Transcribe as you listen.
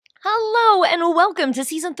Hello and welcome to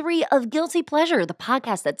Season 3 of Guilty Pleasure, the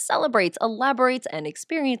podcast that celebrates, elaborates, and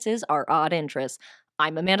experiences our odd interests.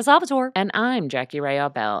 I'm Amanda Salvatore. And I'm Jackie Rae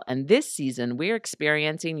Bell, and this season we're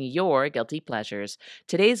experiencing your guilty pleasures.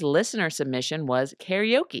 Today's listener submission was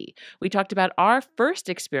karaoke. We talked about our first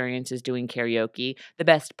experiences doing karaoke, the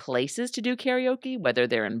best places to do karaoke, whether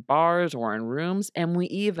they're in bars or in rooms, and we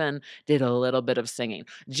even did a little bit of singing.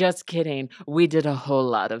 Just kidding, we did a whole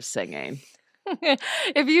lot of singing.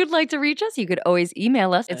 If you'd like to reach us, you could always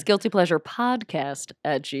email us. It's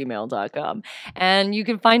guiltypleasurepodcast@gmail.com. And you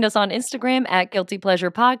can find us on Instagram at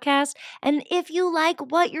guiltypleasurepodcast. And if you like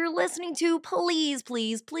what you're listening to, please,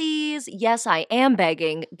 please, please, yes, I am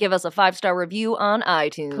begging, give us a 5-star review on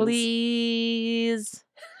iTunes. Please.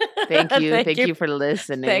 Thank you. Thank you for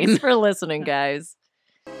listening. Thanks for listening, guys.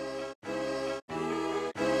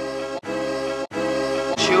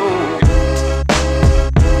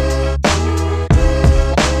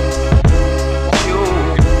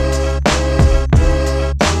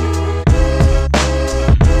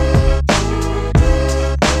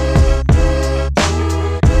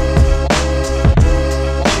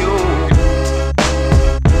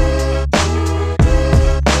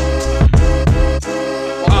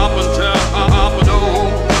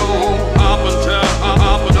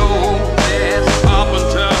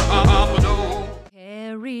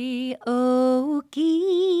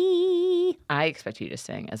 I expect you to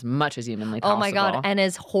sing as much as humanly possible. Oh my God, and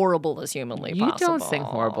as horrible as humanly possible. You don't sing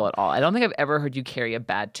horrible at all. I don't think I've ever heard you carry a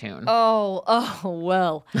bad tune.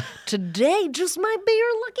 Well, today just might be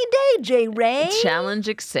your lucky day, J. Ray. Challenge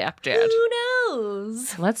accepted. Who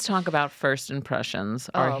knows? Let's talk about first impressions,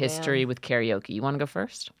 our history with karaoke. You want to go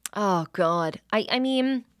first? Oh, God. I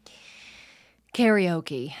mean,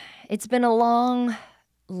 karaoke. It's been a long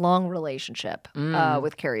relationship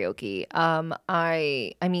with karaoke.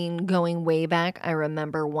 I mean, going way back, I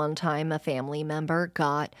remember one time a family member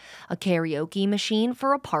got a karaoke machine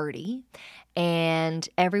for a party, and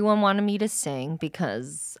everyone wanted me to sing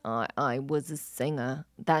because I was a singer.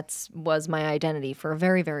 That was my identity for a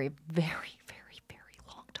very, very, very, very, very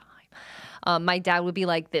long time. My dad would be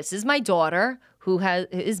like, "This is my daughter who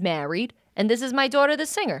is married. And this is my daughter, the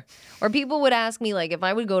singer." Or people would ask me, like, if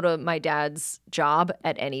I would go to my dad's job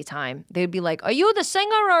at any time, they'd be like, "Are you the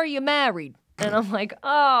singer or are you married?" And I'm like,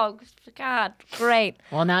 "Oh, God, great."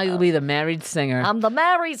 Well, now you'll be the married singer. I'm the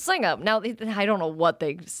married singer. Now, I don't know what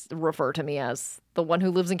they refer to me as. The one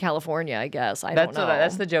who lives in California, I guess. I don't know.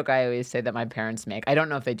 That's the joke I always say that my parents make. I don't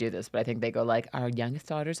know if they do this, but I think they go like, "Our youngest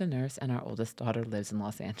daughter's a nurse and our oldest daughter lives in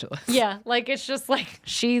Los Angeles." Yeah, like it's just like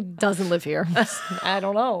she doesn't live here. I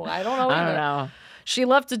don't know. I don't know. She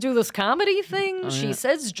left to do this comedy thing. She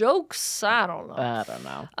says jokes. I don't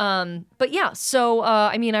know. But yeah, so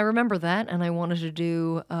I mean, I remember that, and I wanted to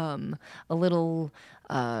do a little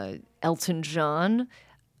Elton John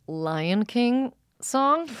Lion King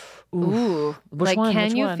song. Ooh, Which like one?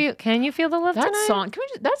 Can you feel the love that tonight? song?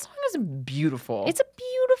 That song is beautiful. It's a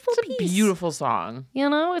beautiful piece. It's a beautiful song. You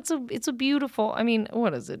know, it's a beautiful. I mean,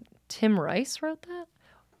 what is it? Tim Rice wrote that.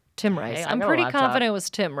 Tim Rice. Hey, I'm pretty confident it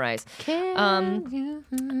was Tim Rice.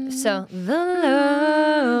 So the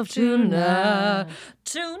love tonight.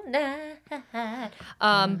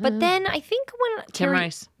 But then I think when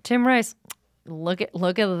Tim Rice, look at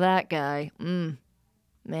that guy.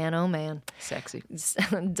 Man, oh man. Sexy.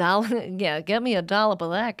 Get me a dollop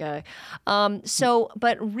of that guy.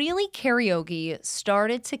 But really karaoke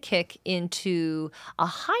started to kick into a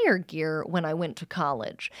higher gear when I went to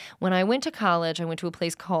college. When I went to college, I went to a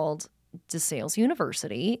place called DeSales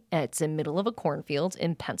University. It's in the middle of a cornfield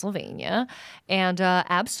in Pennsylvania, and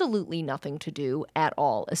absolutely nothing to do at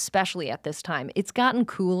all, especially at this time. It's gotten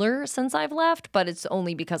cooler since I've left, but it's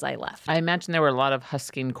only because I left. I imagine there were a lot of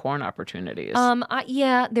husking corn opportunities.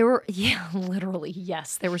 There were, literally,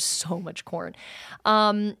 yes, there was so much corn.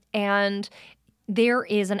 And there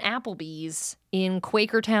is an Applebee's in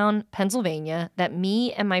Quakertown, Pennsylvania, that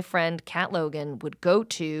me and my friend Kat Logan would go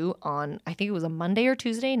to on, I think it was a Monday or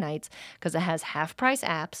Tuesday nights, because it has half-price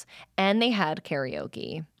apps, and they had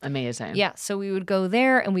karaoke. Amazing. Yeah, so we would go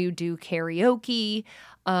there, and we would do karaoke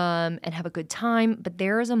and have a good time. But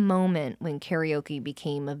there is a moment when karaoke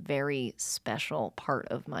became a very special part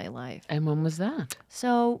of my life. And when was that?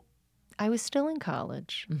 So I was still in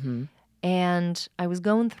college, and I was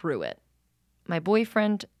going through it. My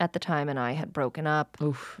boyfriend at the time and I had broken up.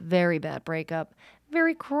 Oof. Very bad breakup.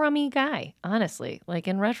 Very crummy guy, honestly. Like,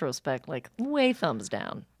 in retrospect, like, way thumbs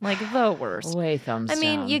down. Like, the worst. Way thumbs down. I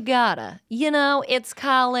mean, you gotta. You know, it's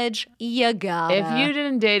college. You gotta. If you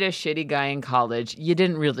didn't date a shitty guy in college, you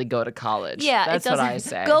didn't really go to college. Yeah, that's what I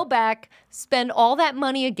say. Go back, spend all that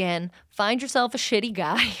money again, find yourself a shitty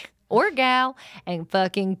guy. or gal and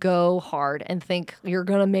fucking go hard and think you're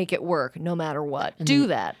going to make it work no matter what. Do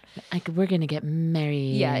that. Like, we're going to get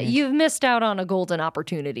married. Yeah, you've missed out on a golden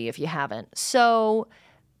opportunity if you haven't. So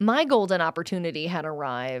my golden opportunity had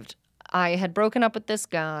arrived. I had broken up with this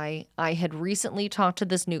guy. I had recently talked to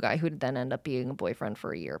this new guy who would then end up being a boyfriend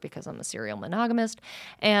for a year because I'm a serial monogamist,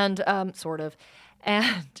 and sort of.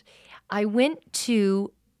 And I went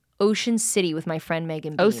to Ocean City with my friend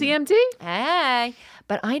Megan Bean. OCMT? Hey,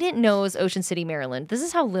 but I didn't know it was Ocean City, Maryland. This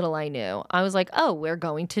is how little I knew. I was like, oh, we're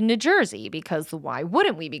going to New Jersey because why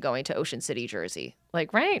wouldn't we be going to Ocean City, Jersey?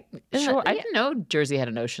 Like, right? Sure. I didn't know Jersey had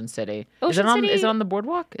an Ocean City. Ocean is City? Is it on the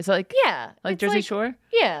boardwalk? Is it like Like Jersey Shore?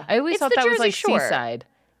 Yeah. I always thought that was like Shore. Seaside.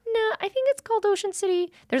 No, I think it's called Ocean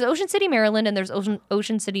City. There's Ocean City, Maryland, and there's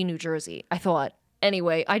Ocean City, New Jersey. I thought.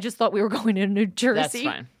 Anyway, I just thought we were going to New Jersey. That's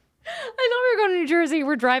fine. I thought we were going to New Jersey.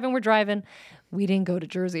 We're driving. We didn't go to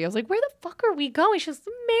Jersey. I was like, where the fuck are we going? She goes,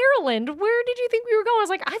 Maryland. Where did you think we were going? I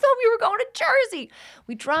was like, I thought we were going to Jersey.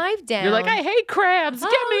 We drive down. You're like, I hate crabs.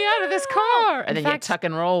 Get me out of this car. And then you tuck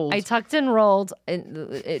and rolled. I tucked and rolled.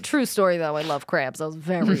 True story, though. I love crabs. I was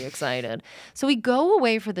very excited. So we go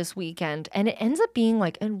away for this weekend, and it ends up being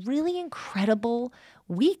like a really incredible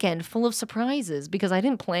weekend full of surprises because I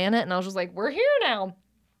didn't plan it. And I was just like, we're here now.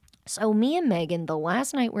 So me and Megan, the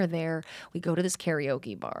last night we're there, we go to this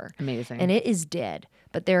karaoke bar. Amazing. And it is dead.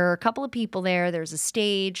 But there are a couple of people there. There's a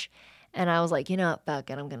stage. And I was like, you know,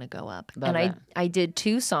 fuck it, I'm going to go up. Love and it. I did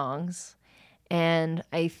 2 songs. And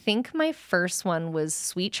I think my first one was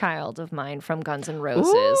 "Sweet Child of Mine" from Guns N'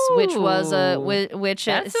 Roses, which was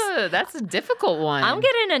that's a difficult one. I'm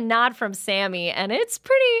getting a nod from Sammy, and it's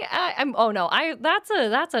pretty.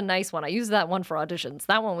 That's a nice one. I used that one for auditions.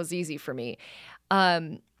 That one was easy for me.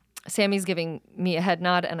 Sammy's giving me a head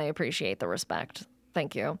nod, and I appreciate the respect.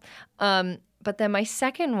 Thank you. But then my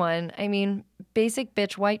second one, I mean, basic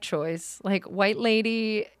bitch white choice, like white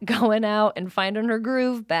lady going out and finding her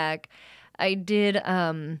groove back. I did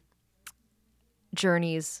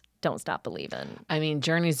Journey's "Don't Stop Believin'." I mean,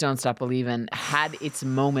 Journey's "Don't Stop Believin'" had its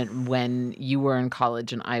moment when you were in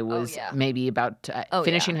college and I was maybe about to,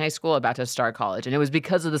 finishing high school, about to start college. And it was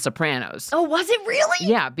because of The Sopranos. Oh, was it really?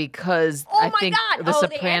 Yeah, because I think The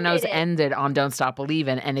Sopranos ended on "Don't Stop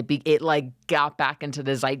Believin'" and it like got back into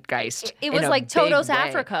the zeitgeist. It was like Toto's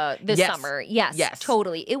Africa this summer. Yes,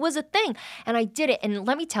 totally. It was a thing. And I did it. And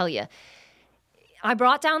let me tell you, I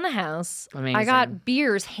brought down the house. Amazing. I got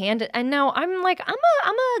beers handed. And now I'm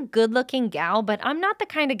a good-looking gal, but I'm not the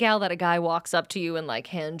kind of gal that a guy walks up to you and like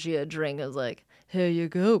hands you a drink and is like, here you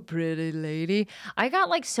go, pretty lady. I got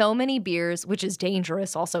like so many beers, which is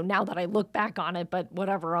dangerous also now that I look back on it, but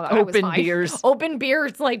whatever. Open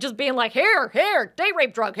beers, like just being like, here, date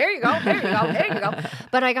rape drug, here you go.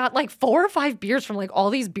 But I got like 4 or 5 beers from like all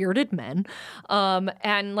these bearded men.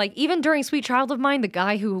 And like even during "Sweet Child of Mine," the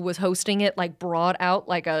guy who was hosting it like brought out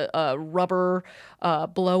like a rubber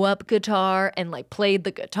blow up guitar and like played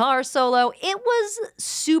the guitar solo. It was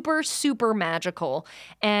super, super magical.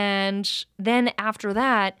 And then after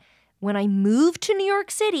that, when I moved to New York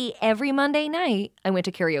City, every Monday night, I went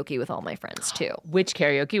to karaoke with all my friends too. Which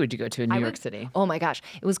karaoke would you go to in New York City? Oh my gosh.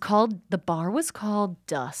 The bar was called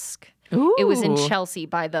Dusk. Ooh. It was in Chelsea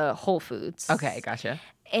by the Whole Foods. Okay, gotcha.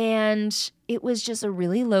 And it was just a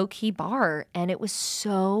really low-key bar. And it was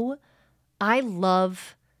I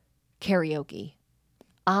love karaoke.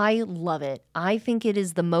 I love it. I think it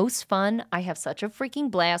is the most fun. I have such a freaking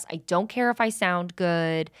blast. I don't care if I sound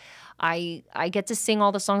good. I get to sing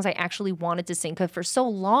all the songs I actually wanted to sing, because for so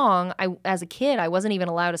long, as a kid, I wasn't even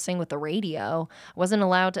allowed to sing with the radio. I wasn't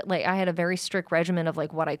allowed to, I had a very strict regimen of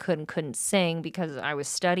what I could and couldn't sing because I was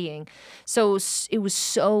studying. So it was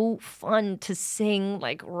so fun to sing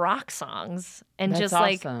rock songs and That's just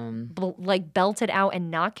awesome. Belt it out and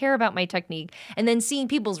not care about my technique. And then seeing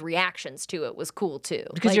people's reactions to it was cool too.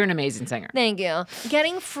 Because you're an amazing singer. Thank you.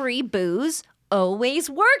 Getting free booze always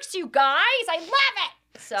works, you guys. I love it.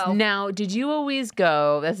 So now, did you always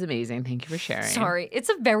go? That's amazing. Thank you for sharing. Sorry, it's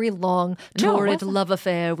a very long, torrid love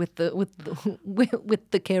affair with the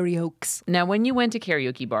karaokes. Now, when you went to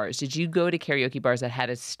karaoke bars, did you go to karaoke bars that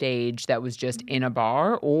had a stage that was just in a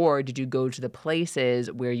bar, or did you go to the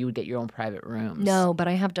places where you would get your own private rooms? No, but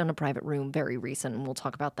I have done a private room very recent, and we'll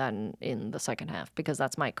talk about that in the second half because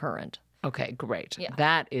that's my current. Okay, great. Yeah.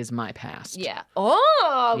 That is my past. Yeah.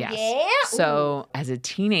 Oh, yes. yeah. So, as a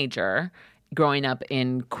teenager, growing up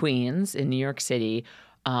in Queens, in New York City,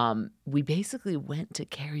 we basically went to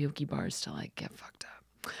karaoke bars to get fucked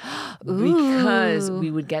up. Because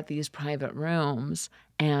we would get these private rooms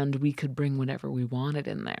and we could bring whatever we wanted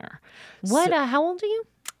in there. What? How old are you?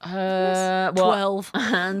 12.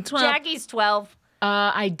 12. Jackie's 12.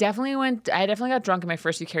 I definitely got drunk in my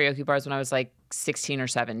first few karaoke bars when I was like 16 or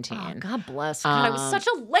 17. Oh, God bless. God, I was such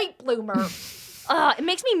a late bloomer. It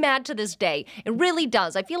makes me mad to this day. It really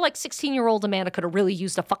does. I feel like 16-year-old Amanda could have really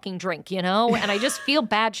used a fucking drink, you know? And I just feel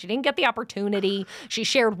bad. She didn't get the opportunity. She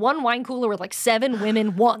shared one wine cooler with like 7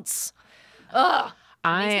 women once. Ugh.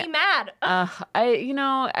 Makes me mad. I'm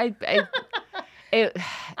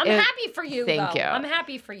happy for you, Thank though. you. I'm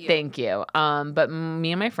happy for you. Thank you. But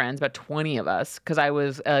me and my friends, about 20 of us, because I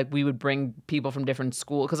was we would bring people from different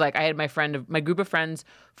schools. Because like I had my group of friends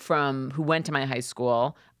who went to my high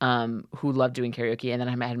school, who loved doing karaoke, and then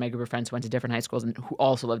I had my group of friends who went to different high schools and who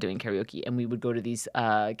also loved doing karaoke. And we would go to these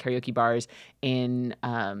karaoke bars in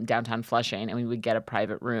downtown Flushing, and we would get a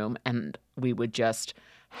private room, and we would just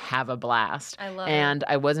have a blast. I love and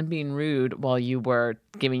I wasn't being rude while you were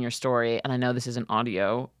giving your story, and I know this is an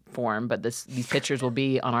audio form, but these pictures will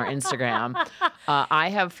be on our Instagram. I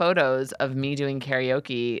have photos of me doing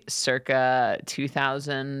karaoke circa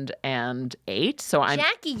 2008. So I'm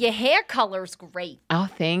Jackie, your hair color's great. Oh,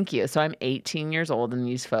 thank you. So I'm 18 years old in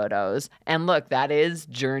these photos, and look, that is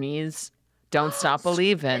Journey's Don't Stop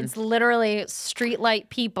Believin'. It's literally Streetlight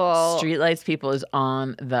People. Streetlights People is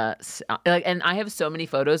on the and I have so many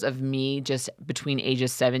photos of me just between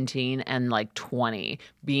ages 17 and like 20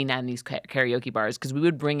 being at these karaoke bars because we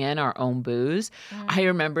would bring in our own booze. I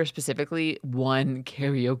remember specifically one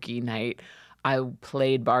karaoke night. I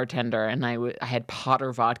played bartender and I had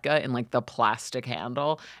Potter vodka in like the plastic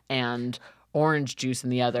handle and orange juice in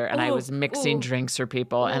the other, and I was mixing drinks for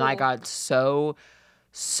people, and I got so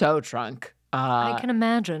drunk. I can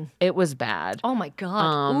imagine. It was bad. Oh my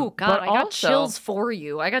God. Oh God, I got chills for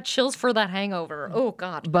you. I got chills for that hangover. Oh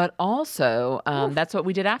God. But also, that's what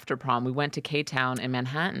we did after prom. We went to K-Town in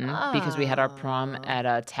Manhattan because we had our prom at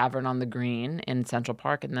a Tavern on the Green in Central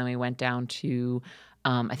Park, and then we went down to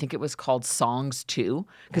I think it was called Songs 2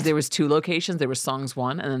 because there was 2 locations. There was Songs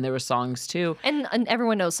 1 and then there was Songs 2. And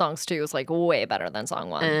everyone knows Songs 2 is like way better than Song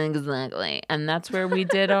 1. Exactly. And that's where we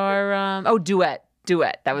did our Duet.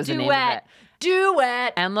 That was the name of it.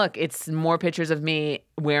 Duet. And look, it's more pictures of me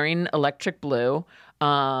wearing electric blue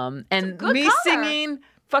and me color. singing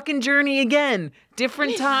fucking Journey again.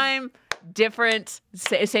 Different time,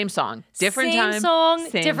 same song. Different same time, song,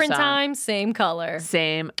 same different song. time, same color.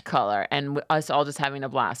 Same color. And us all just having a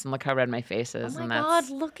blast. And look how red my face is. Oh and my that's,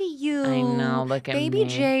 God, look at you. I know, look at Baby me.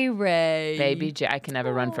 J. Ray. Baby J. I can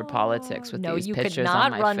never run for politics with no, these you pictures could not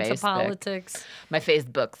on my run Facebook. to politics. My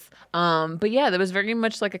Facebooks. But yeah, there was very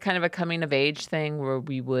much like a kind of a coming of age thing where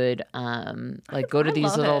we would like go to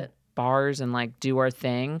these little bars and like do our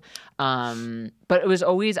thing. But it was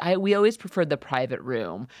always we always preferred the private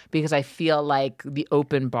room because I feel like the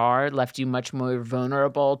open bar left you much more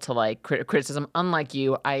vulnerable to like criticism. Unlike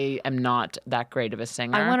you, I am not that great of a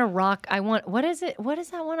singer. I want to rock. What is it? What is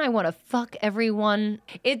that one? I want to fuck everyone.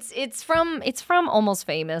 It's from Almost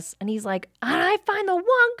Famous, and he's like, and I find the one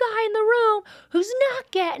guy in the room who's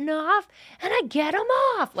not getting off, and I get him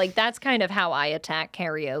off. Like that's kind of how I attack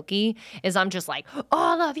karaoke. Is I'm just like,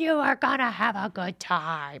 all of you are gonna have a good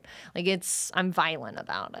time. Like I'm violent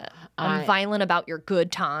about it. I'm violent about your good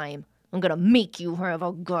time. I'm going to make you have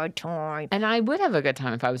a good time. And I would have a good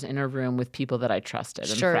time if I was in a room with people that I trusted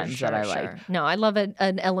and friends that I liked. No, I love an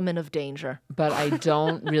element of danger. But I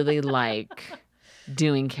don't really like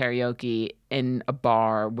doing karaoke in a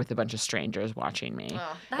bar with a bunch of strangers watching me.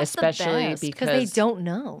 Oh, that's especially the best, because they don't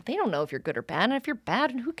know. They don't know if you're good or bad. And if you're bad,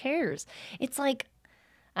 and who cares? It's like,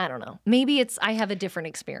 I don't know. Maybe I have a different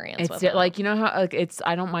experience. It's like, you know how like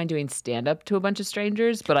I don't mind doing stand up to a bunch of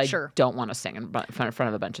strangers, but I don't want to sing in front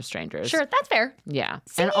of a bunch of strangers. Sure, that's fair. Yeah.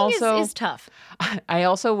 Singing and also is tough. I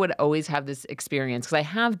also would always have this experience because I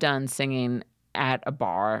have done singing at a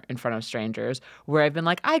bar in front of strangers where I've been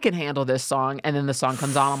like, I can handle this song. And then the song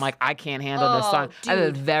comes on. I'm like, I can't handle this song. Dude. I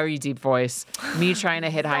have a very deep voice. Me trying to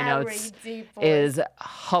hit high notes is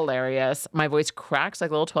hilarious. My voice cracks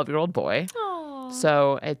like a little 12-year-old boy.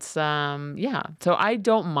 So it's, yeah. So I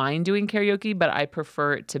don't mind doing karaoke, but I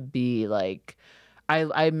prefer it to be like,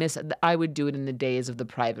 I would do it in the days of the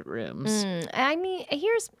private rooms. I mean,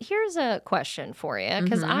 here's a question for you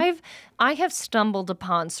because I have stumbled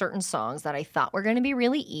upon certain songs that I thought were going to be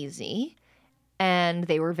really easy, and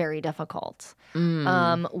they were very difficult.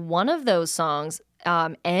 One of those songs,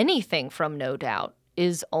 anything from No Doubt,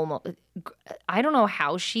 is almost. I don't know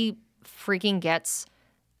how she freaking gets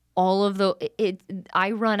all of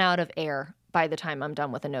I run out of air by the time I'm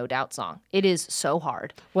done with a No Doubt song. It is so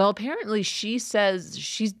hard. Well, apparently she says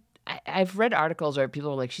I've read articles where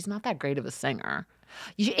people are like, she's not that great of a singer.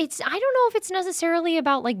 I don't know if it's necessarily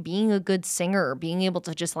about like being a good singer, being able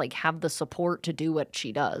to just like have the support to do what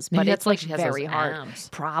she does, but Maybe it's that's why like she has very those hard. abs.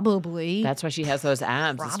 Probably. That's why she has those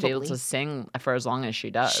abs, is to be able to Probably. sing for as long as she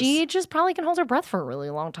does. She just probably can hold her breath for a really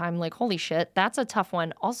long time. Like, holy shit, that's a tough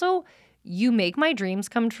one. Also, You Make My Dreams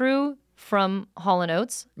Come True from Hall &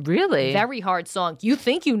 Oates. Really? Very hard song. You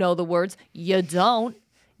think you know the words. You don't.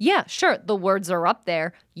 Yeah, sure, the words are up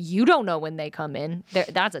there. You don't know when they come in.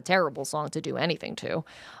 That's a terrible song to do anything to.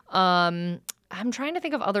 I'm trying to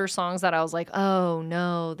think of other songs that I was like, oh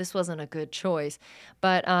no, this wasn't a good choice.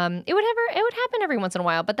 But it would happen every once in a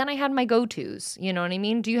while. But then I had my go-tos. You know what I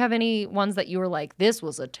mean? Do you have any ones that you were like, this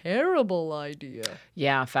was a terrible idea?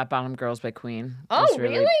 Yeah, Fat Bottom Girls by Queen. Oh, was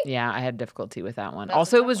really? Yeah, I had difficulty with that one. That's a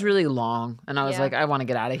Also, it tough was one. really long, and I was Yeah. like, I want to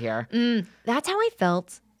get out of here. That's how I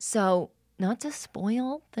felt. So, not to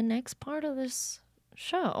spoil the next part of this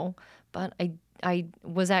show, but I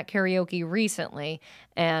was at karaoke recently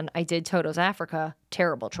and I did Toto's Africa.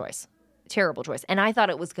 Terrible choice. Terrible choice. And I thought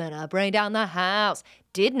it was going to bring down the house.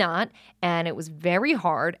 Did not. And it was very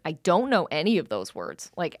hard. I don't know any of those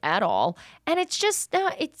words, like at all. And it's just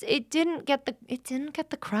it didn't get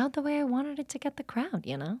the crowd the way I wanted it to get the crowd,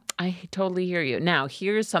 you know? I totally hear you. Now,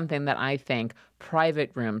 here's something that I think private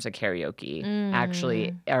rooms at karaoke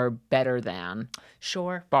actually are better than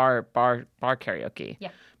Sure. bar karaoke. Yeah.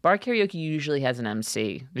 Bar karaoke usually has an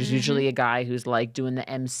MC. There's usually a guy who's like doing the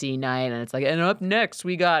MC night, and it's like, and up next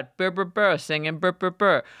we got burr burr burr singing burr burr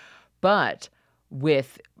burr. But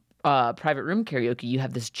with private room karaoke, you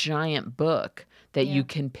have this giant book that you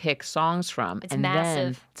can pick songs from. It's and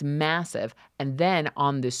massive. Then, it's massive. And then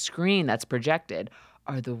on the screen that's projected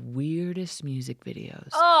are the weirdest music videos.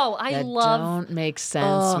 Oh, I that love don't make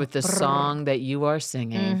sense with the song that you are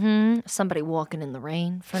singing. somebody walking in the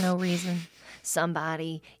rain for no reason,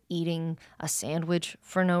 somebody eating a sandwich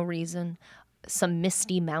for no reason, some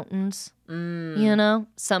misty mountains, you know,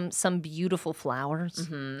 some beautiful flowers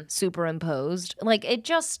superimposed. Like it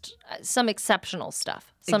just some exceptional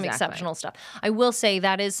stuff. Some Exactly. exceptional stuff. I will say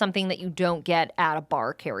that is something that you don't get at a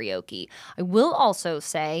bar karaoke. I will also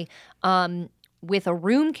say with a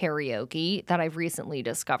room karaoke that I've recently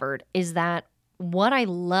discovered is that what I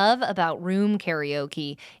love about room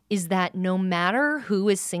karaoke is that no matter who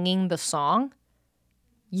is singing the song,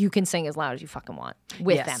 you can sing as loud as you fucking want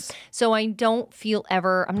with Yes. them. So I don't feel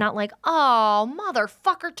I'm not like, oh,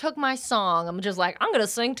 motherfucker took my song. I'm just like, I'm going to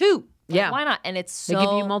sing too. Like, Yeah. why not? And it's so. They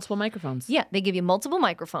give you multiple microphones. Yeah, they give you multiple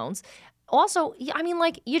microphones. Also, I mean,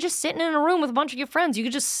 like, you're just sitting in a room with a bunch of your friends. You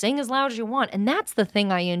could just sing as loud as you want. And that's the thing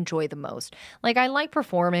I enjoy the most. Like, I like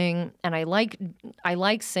performing and I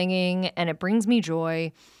like singing and it brings me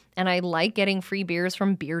joy. And I like getting free beers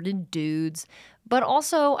from bearded dudes. But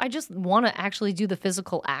also, I just want to actually do the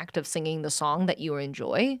physical act of singing the song that you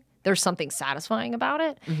enjoy. There's something satisfying about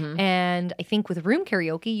it. And I think with room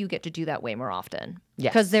karaoke, you get to do that way more often.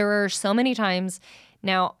 Yes. Because there are so many times.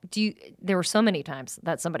 Now, there were so many times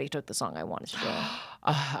that somebody took the song I wanted to do.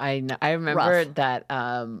 I remember Rough. that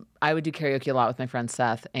I would do karaoke a lot with my friend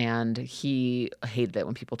Seth, and he hated it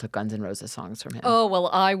when people took Guns N' Roses songs from him. Oh, well,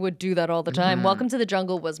 I would do that all the time. Welcome to the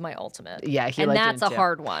Jungle was my ultimate. Yeah, he and liked that's it a too.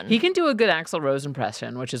 hard one. He can do a good Axl Rose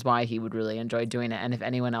impression, which is why he would really enjoy doing it. And if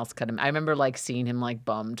anyone else could, I remember like seeing him like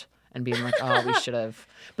bummed and being like, "Oh, we should have."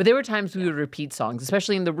 But there were times we would repeat songs,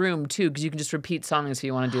 especially in the room too, because you can just repeat songs if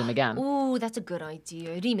you want to do them again. Ooh, that's a good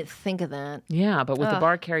idea. I didn't even think of that. Yeah, but with the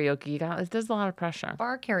bar karaoke, there's a lot of pressure.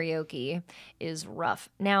 Bar karaoke is rough.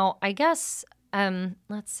 Now, I guess,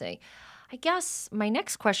 let's see. I guess my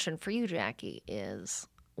next question for you, Jackie, is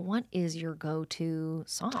what is your go-to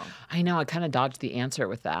song? I know. I kind of dodged the answer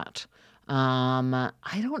with that.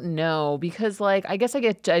 I don't know because like I guess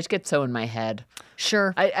I just get so in my head.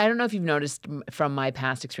 Sure. I don't know if you've noticed from my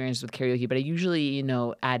past experiences with karaoke, but I usually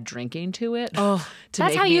add drinking to it. Oh, to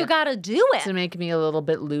that's make how me you got to do to it. make me a little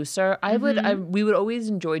bit looser. We would always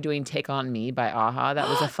enjoy doing "Take on Me" by Aha. That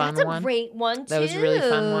was a fun That's a one. great one, too. That was a really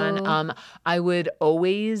fun one. I would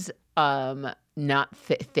always not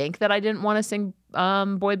think that I didn't want to sing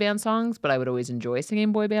boy band songs, but I would always enjoy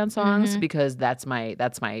singing boy band songs because that's my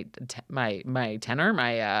tenor,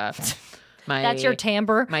 my That's your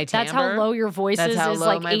timbre. my That's how timbre. low your voice That's is how low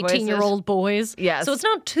like my voice is. 18-year-old boys. Yes. So it's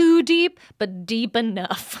not too deep, but deep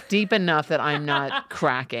enough deep enough that I'm not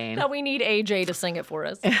cracking. that we need AJ to sing it for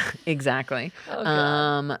us. Exactly. Oh,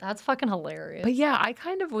 God. That's fucking hilarious. But yeah, I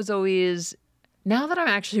kind of was always. Now that I'm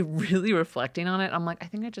actually really reflecting on it, I'm like, I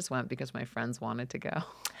think I just went because my friends wanted to go.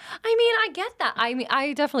 I mean, I get that. I mean,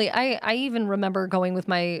 I definitely, I even remember going with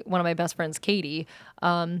one of my best friends, Katie,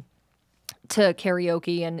 to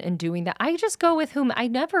karaoke and doing that. I just go with whom I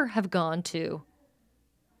never have gone to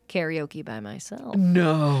karaoke by myself.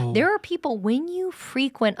 No. There are people, when you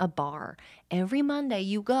frequent a bar, every Monday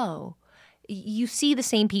you go, you see the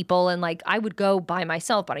same people, and like I would go by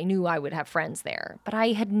myself, but I knew I would have friends there. But I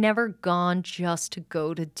had never gone just to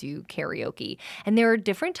go to do karaoke. And there are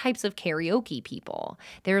different types of karaoke people.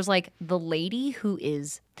 There's like the lady who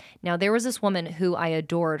is, now there was this woman who I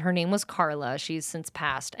adored. Her name was Carla. She's since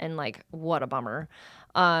passed, and like what a bummer.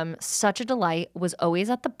 Such a delight, was always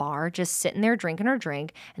at the bar, just sitting there drinking her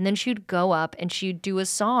drink. And then she'd go up and she'd do a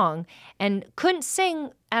song and couldn't sing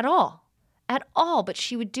at all, but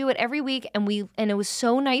she would do it every week. And it was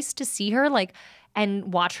so nice to see her like,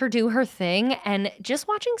 and watch her do her thing, and just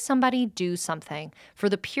watching somebody do something for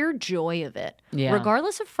the pure joy of it,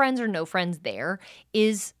 regardless of friends or no friends there,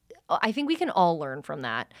 is, I think we can all learn from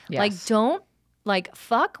that. Yes. Like, don't like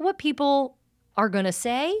fuck what people are going to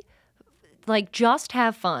say. Like, just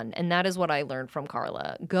have fun. And that is what I learned from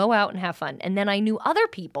Carla. Go out and have fun. And then I knew other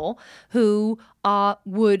people who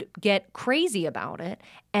would get crazy about it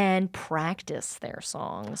and practice their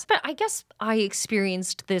songs. But I guess I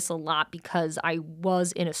experienced this a lot because I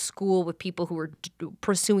was in a school with people who were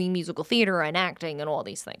pursuing musical theater and acting and all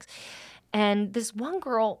these things. And this one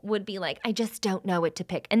girl would be like, I just don't know what to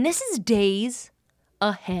pick. And this is days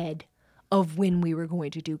ahead of when we were going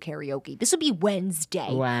to do karaoke. This would be Wednesday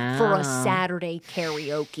for a Saturday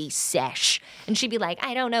karaoke sesh. And she'd be like,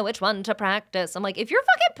 I don't know which one to practice. I'm like, if you're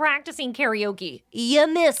fucking practicing karaoke, you're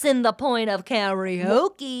missing the point of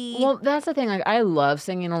karaoke. Well, that's the thing. Like, I love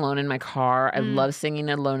singing alone in my car. I love singing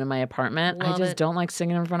alone in my apartment. I just don't like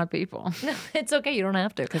singing in front of people. No, it's okay. You don't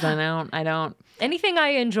have to. Because I don't. Anything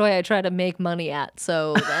I enjoy, I try to make money at.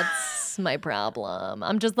 So that's my problem.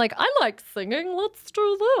 I'm just like, I like singing. Let's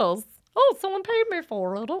do this. Oh, someone paid me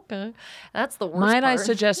for it. Okay. That's the worst Might I part.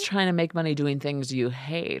 suggest trying to make money doing things you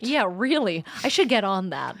hate? Yeah, really. I should get on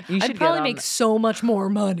that. I'd probably make so much more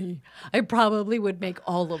money. I probably would make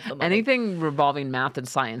all of the money. Anything revolving math and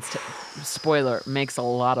science, spoiler, makes a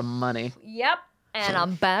lot of money. Yep. And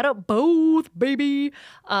I'm bad at both, baby.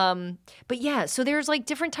 But yeah, so there's like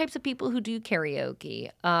different types of people who do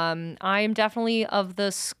karaoke. I'm definitely of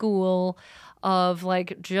the school of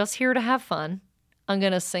like just here to have fun. I'm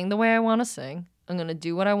going to sing the way I want to sing. I'm going to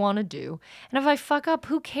do what I want to do. And if I fuck up,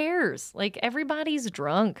 who cares? Like, everybody's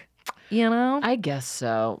drunk, you know? I guess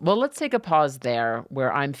so. Well, let's take a pause there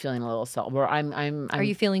where I'm feeling a little where I'm Are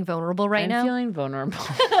you feeling vulnerable right now? I'm feeling vulnerable.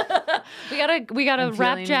 we gotta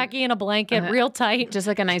wrap Jackie in a blanket real tight. Just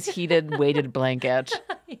like a nice heated, weighted blanket.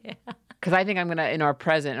 Yeah. Because I think I'm gonna, in our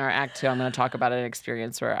act 2, I'm gonna talk about an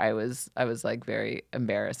experience where I was like very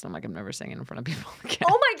embarrassed. I'm like, I'm never singing in front of people again.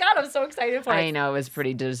 Oh my God, I'm so excited for it. I know, it was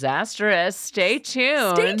pretty disastrous. Stay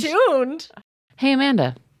tuned. Stay tuned. Hey,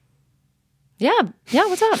 Amanda. Yeah,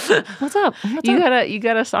 what's up? What's up? You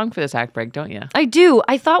got a song for this act break, don't you? I do.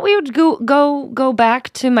 I thought we would go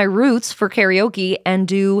back to my roots for karaoke and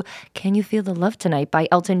do Can You Feel the Love Tonight by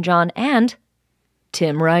Elton John and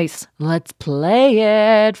Tim Rice. Let's play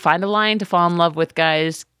it. Find a line to fall in love with,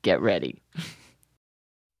 guys. Get ready.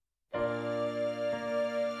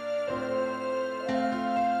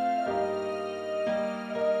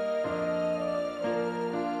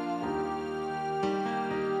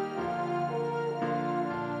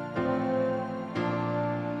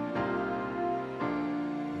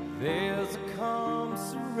 There's a calm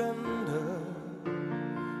surrender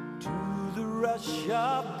to the rush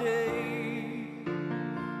of day,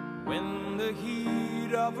 when the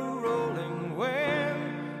heat of a rolling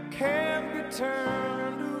wind can't be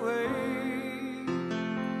turned away.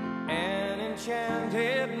 An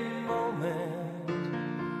enchanted moment,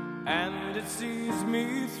 and it sees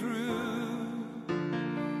me through.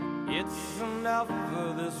 It's enough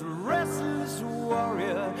for this restless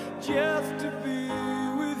warrior just to be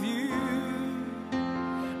with you.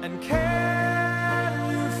 And can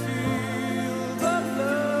you feel the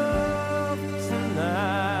love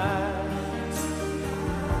tonight?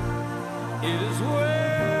 It is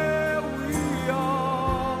where we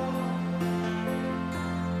are.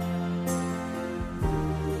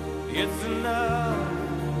 It's enough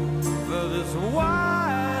for this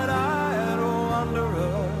wide-eyed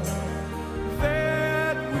wanderer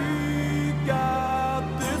that we got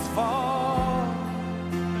this far.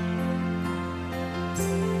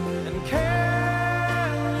 And can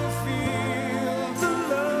you feel the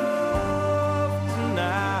love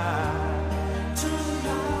tonight?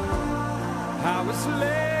 How it's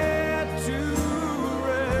led to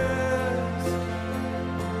rest.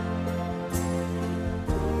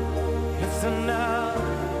 It's enough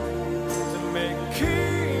to make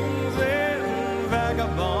kings and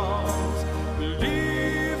vagabonds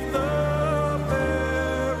believe the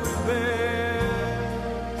very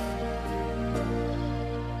best.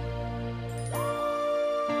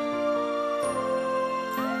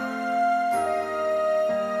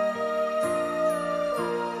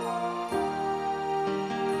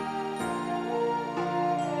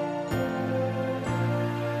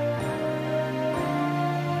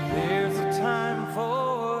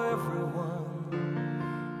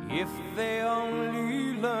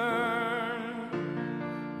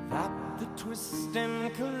 twisting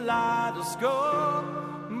kaleidoscope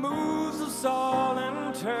moves us all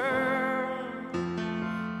in turn.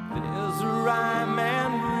 There's a rhyme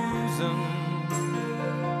and reason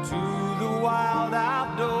to the wild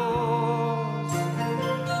outdoors.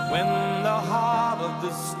 When the heart of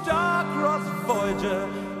the star-crossed Voyager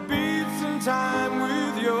beats in time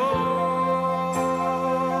with yours.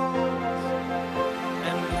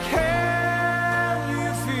 And can you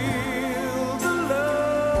feel the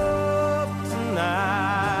love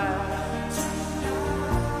tonight?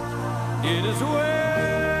 It is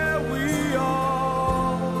where we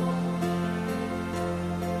are.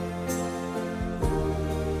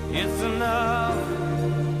 It's enough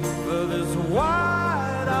for this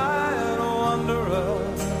wide-eyed wanderer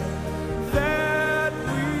that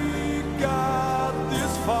we got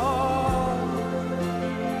this far.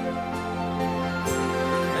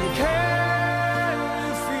 And can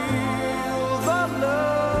you feel the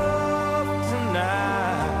love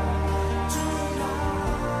tonight?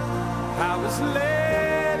 How it's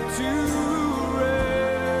laid to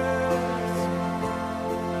rest.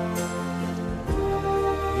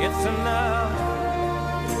 It's enough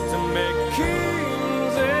to make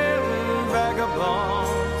kings and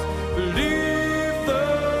vagabonds believe the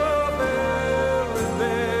very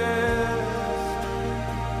best.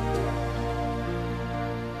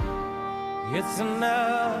 It's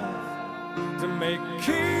enough to make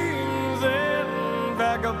kings and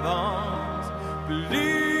vagabonds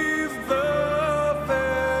believe the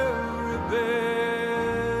very best.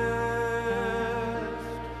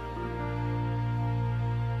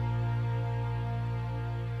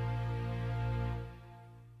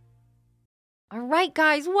 All right,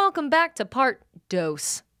 guys, welcome back to part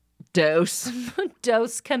Dos. Dos.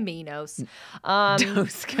 Dos Caminos.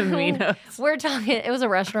 Dos Caminos. We're talking, it was a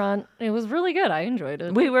restaurant. It was really good. I enjoyed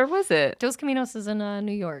it. Wait, where was it? Dos Caminos is in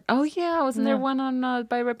New York. Oh, yeah. Wasn't there Yeah. one on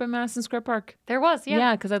right by Madison Square Park? There was, yeah.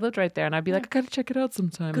 Yeah, because I lived right there, and I'd be like, I gotta check it out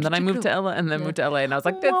sometime. And then I check it moved to LA, and then moved to LA, and I was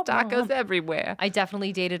like, there's Womp tacos womp. everywhere. I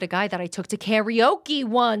definitely dated a guy that I took to karaoke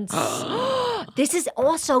once. This is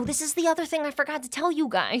the other thing I forgot to tell you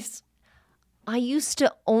guys. I used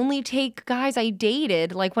to only take guys I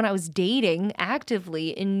dated, like when I was dating actively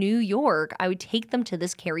in New York, I would take them to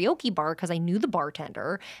this karaoke bar because I knew the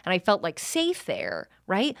bartender and I felt like safe there,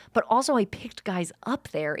 right? But also I picked guys up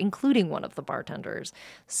there, including one of the bartenders.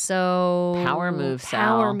 So Power move,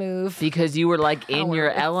 Sal. Power move. Because you were like in Power your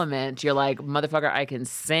move. element. You're like, motherfucker, I can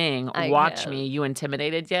sing. I Watch can. me. You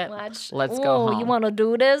intimidated yet? Let's go home. You want to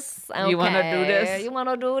do this? You wanna do Okay. this? You want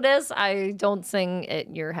to do this? I don't sing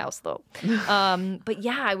at your house though. But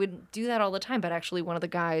yeah, I would do that all the time. But actually, one of the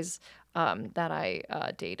guys that I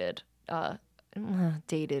dated.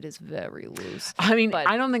 Dated is very loose. I mean, But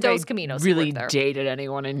I don't think Dos I Caminos really worked there. dated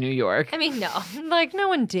anyone in New York. I mean, no, like no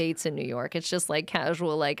one dates in New York. It's just like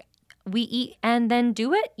casual, like we eat and then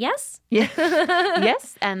do it. Yes. Yeah.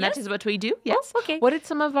 Yes, and that Yes? is what we do. Yes. okay. What did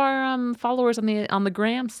some of our followers on the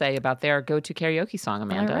gram say about their go-to karaoke song,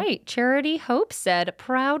 Amanda? All right. Charity Hope said,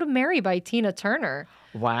 "Proud Mary" by Tina Turner.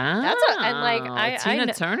 Wow. That's and like I Tina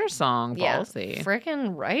kn- Turner song, ballsy.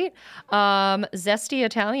 Frickin' right. Zesty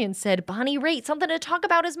Italian said Bonnie Raitt, something to talk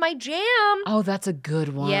about is my jam. Oh, that's a good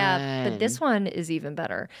one. Yeah, but this one is even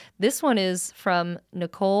better. This one is from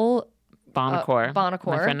Nicole Bonacore.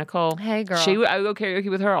 Bonacore. My friend Nicole. Hey, girl. I would go karaoke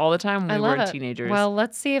with her all the time when I we love were it. teenagers. Well,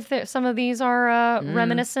 let's see if some of these are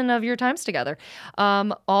reminiscent of your times together.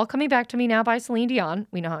 All Coming Back to Me Now by Celine Dion.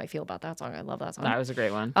 We know how I feel about that song. I love that song. that was a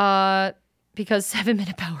great one. Because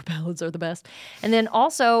 7-minute power ballads are the best. And then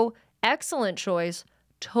also, excellent choice,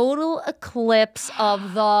 Total Eclipse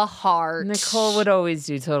of the Heart. Nicole would always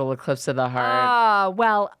do Total Eclipse of the Heart. Ah,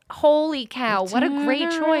 well, holy cow, what a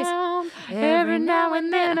great choice. Every now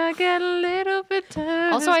and then I get a little bit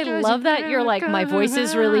tired. Also, I love that you're like, my voice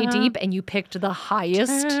is really deep, and you picked the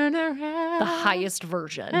highest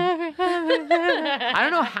version. I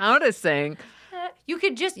don't know how to sing. You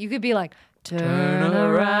could be like, Turn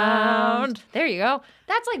around. There you go.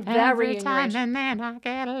 That's like very English. and then I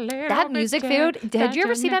get a little That music video, did you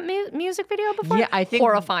ever see that music video before? Yeah, I think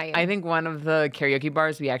horrifying. I think one of the karaoke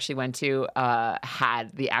bars we actually went to had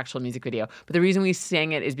the actual music video. But the reason we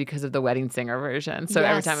sang it is because of the Wedding Singer version. So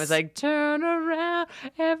every time it was Yes. like, turn around.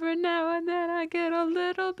 Every now and then I get a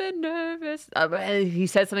little bit nervous. He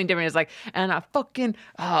said something different. It's like, and I fucking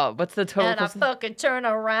what's the total? And I fucking turn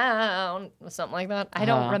around, something like that. I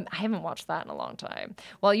don't. I haven't watched that in a long time.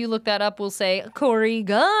 While you look that up, we'll say Corey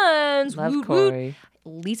Guns. Love Woot, woot. Corey.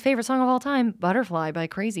 least favorite song of all time, Butterfly by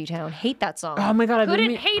Crazy Town. Hate that song. Oh my God,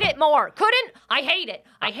 Couldn't hate it more. I hate it.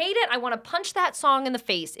 I want to punch that song in the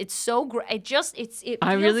face. It's so great.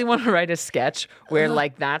 I really want to write a sketch where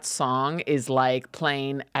like that song is like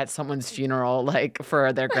playing at someone's funeral, like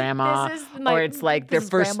for their grandma, or it's like their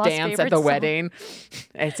first dance at the wedding.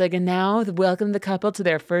 It's like, and now welcome the couple to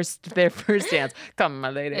their first dance. Come, my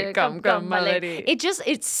lady, come, my lady.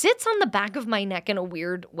 It sits on the back of my neck in a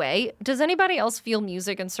weird way. Does anybody else feel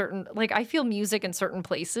music in certain, like I feel music in certain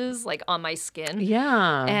places, like on my skin?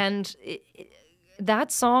 Yeah. And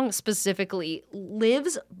that song specifically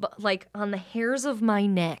lives like on the hairs of my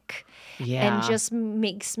neck. Yeah. And just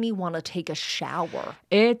makes me want to take a shower.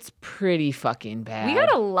 It's pretty fucking bad. We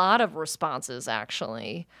got a lot of responses,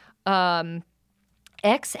 actually.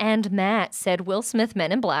 X and Matt said Will Smith,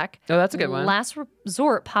 Men in Black. Oh, that's a good one. Last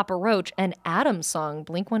Resort, Papa Roach, and Adam's song,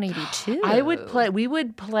 Blink-182. We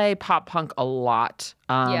would play pop punk a lot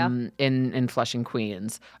in Flushing,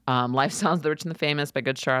 Queens. Lifestyles of the Rich and the Famous by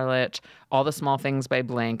Good Charlotte, All the Small Things by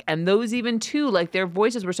Blink. And those even too, like their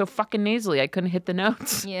voices were so fucking nasally, I couldn't hit the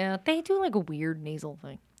notes. Yeah, they do like a weird nasal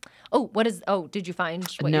thing. Did you find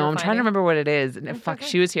what No, you were I'm trying to remember what it is. And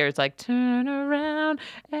she was here. It's like, turn around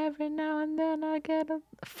every now and then I get a...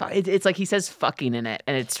 It's like he says fucking in it,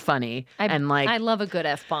 and it's funny. I love a good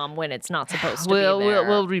F-bomb when it's not supposed to be there.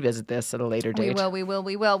 We'll revisit this at a later date. We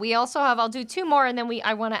will. We also have, I'll do two more, and then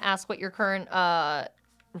I want to ask what your current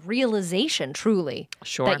realization truly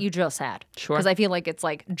that you just had. Sure. Because I feel like it's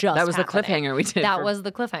like just That was happening. the cliffhanger we did. That was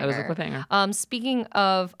the cliffhanger. Speaking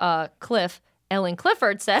of Cliff, Ellen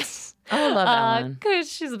Clifford says... Oh, I love Ellen. Because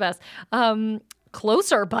she's the best.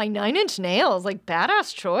 Closer by 9 Inch Nails. Like,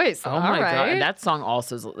 badass choice. Oh, my God. And that song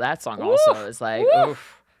also is like,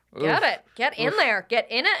 oof. Get it. Get in there. Get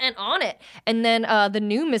in it and on it. And then the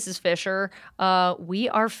new Mrs. Fisher, We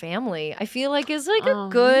Are Family, I feel like is like a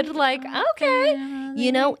good, like, okay.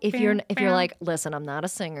 You know, if you're like, listen, I'm not a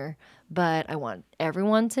singer, but I want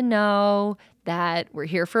everyone to know that we're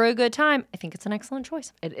here for a good time. I think it's an excellent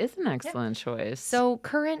choice. It is an excellent choice. So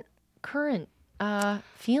current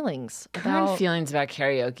feelings about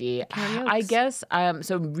karaoke. I guess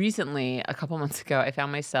so recently, a couple months ago, I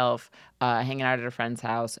found myself hanging out at a friend's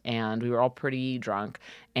house, and we were all pretty drunk,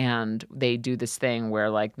 and they do this thing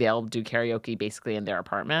where like they'll do karaoke basically in their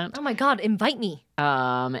apartment. Oh my God, invite me.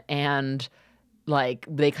 And like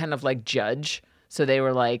they kind of like judge. So they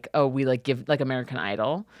were like, oh, we like give like American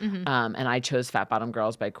Idol. Mm-hmm. And I chose Fat Bottom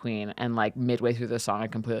Girls by Queen. And like midway through the song, I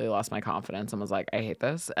completely lost my confidence and was like, I hate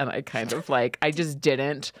this. And I kind of like, I just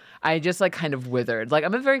like kind of withered. Like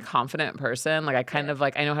I'm a very confident person. Like I kind of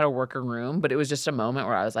like, I know how to work a room, but it was just a moment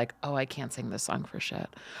where I was like, oh, I can't sing this song for shit.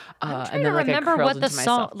 I'm trying to remember what the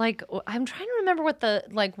song, like, I'm trying to remember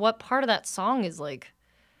what part of that song is like.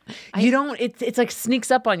 It's like sneaks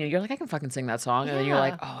up on you. You're like, I can fucking sing that song. And then you're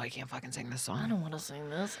like, oh, I can't fucking sing this song. I don't want to sing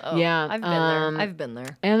this. Oh, yeah. I've been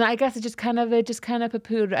there. And I guess it just kind of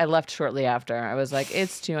poo-pooed. I left shortly after. I was like,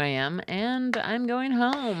 it's 2 a.m. and I'm going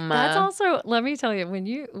home. That's also, let me tell you,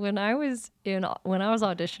 when I was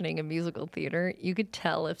auditioning in musical theater, you could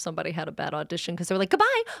tell if somebody had a bad audition because they were like,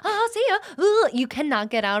 goodbye, see ya. You cannot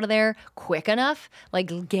get out of there quick enough.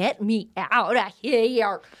 Like, get me out of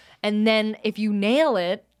here. And then if you nail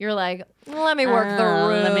it, you're like, let me work the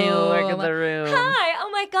room. Let me work the room. Hi. Oh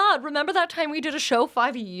my God. Remember that time we did a show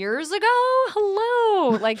 5 years ago?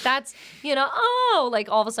 Hello. Like that's, like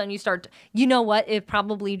all of a sudden you start, you know what? It's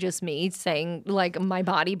probably just me saying like my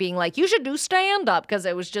body being like, you should do stand up because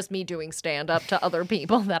it was just me doing stand up to other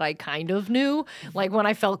people that I kind of knew. Like when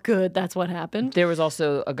I felt good, that's what happened. There was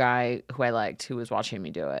also a guy who I liked who was watching me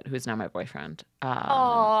do it, who's now my boyfriend.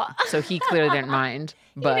 So he clearly didn't mind.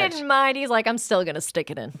 But he didn't mind. He's like, I'm still going to stick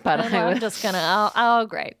it in. But I'm just going to,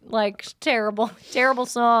 great. Like, terrible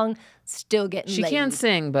song. Still getting She laid. can't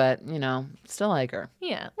sing, but, still like her.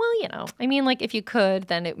 Yeah. Well, I mean, like, if you could,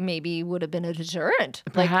 then it maybe would have been a deterrent.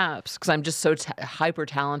 Perhaps, because I'm just so hyper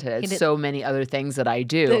talented at so many other things that I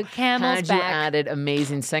do. The camel's Had back. you added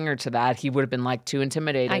amazing singer to that, he would have been like too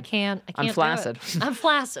intimidated. I can't I'm flaccid. I'm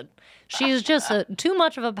flaccid. She's just too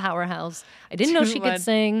much of a powerhouse. I didn't know she could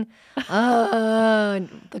sing. The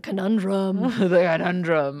conundrum. The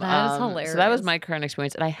conundrum. That is hilarious. So that was my current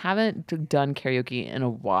experience, and I haven't done karaoke in a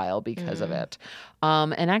while because of it.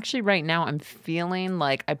 And actually right now I'm feeling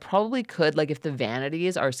like I probably could, like if the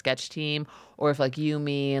Vanities, our sketch team, or if like you,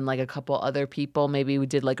 me, and like a couple other people, maybe we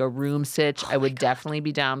did like a room sitch, I would definitely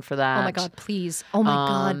be down for that. Oh my God, please. Oh my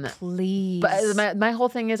God, please. But my whole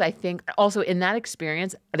thing is, I think also in that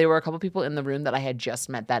experience, there were a couple people in the room that I had just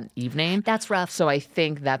met that evening. That's rough. So I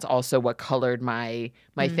think that's also what colored my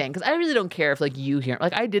my thing because I really don't care if like you hear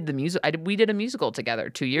like I did the music. We did a musical together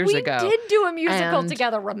 2 years ago. We did do a musical and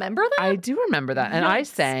together. Remember that? I do remember that, and I Yes.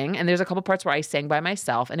 sang. And there's a couple parts where I sang by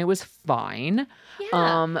myself, and it was fine.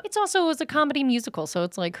 Yeah. It was a comedy musical, so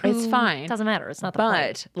it's like It's fine. Doesn't matter. It's not the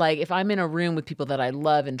point. But like if I'm in a room with people that I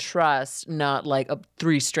love and trust, not like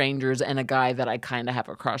 3 strangers and a guy that I kind of have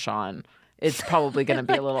a crush on, it's probably going to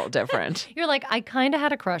be a little different. You're like, I kind of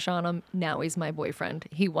had a crush on him. Now he's my boyfriend.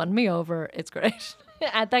 He won me over. It's great.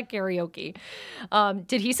 At that karaoke.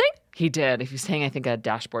 Did he sing? He did. If he sang, I think, a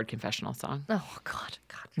Dashboard Confessional song, Oh, God.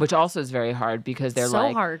 which also is very hard because they're So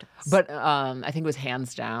like hard. But I think it was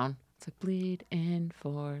Hands Down. It's like bleed in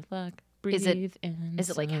for luck. Breathe Is it- in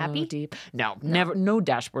is it, like, so happy? Deep. No, never. No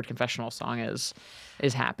Dashboard Confessional song is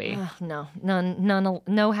happy. No, none,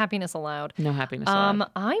 no happiness allowed. No happiness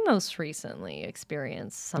allowed. I most recently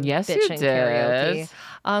experienced some Yes, you bitchin' karaoke.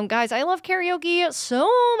 did. Guys, I love karaoke so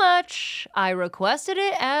much. I requested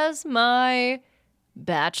it as my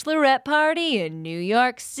bachelorette party in New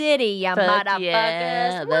York City, ya Fuck motherfuckers.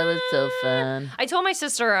 yeah, that was so fun. I told my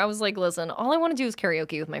sister, I was like, listen, all I want to do is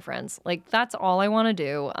karaoke with my friends. Like, that's all I want to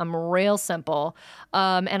do. I'm real simple.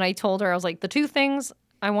 And I told her, I was like, the 2 things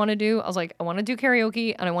I want to do, I was like, I want to do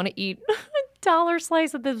karaoke and I want to eat dollar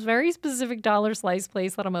slice at this very specific dollar slice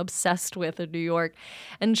place that I'm obsessed with in New York.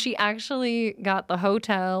 And she actually got the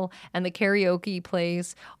hotel and the karaoke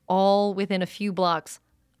place all within a few blocks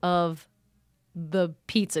of the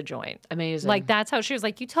pizza joint. Amazing. Like, that's how she was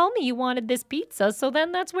like, you told me you wanted this pizza. So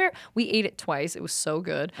then that's where we ate it twice. It was so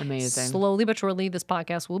good. Amazing. Slowly but surely, this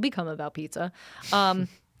podcast will become about pizza. I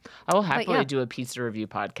will happily yeah. do a pizza review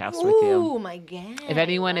podcast with you. Oh my God. If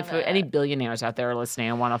any billionaires out there are listening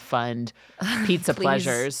and want to fund Pizza Please.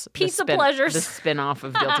 Pleasures, Pizza Pleasures. the spin-off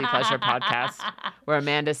of Guilty Pleasure podcast, where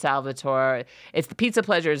Amanda Salvatore, it's the Pizza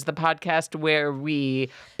Pleasures, the podcast where we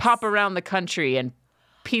pop around the country and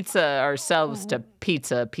pizza ourselves to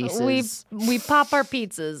pizza pieces. We pop our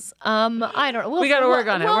pizzas. I don't know. We got to work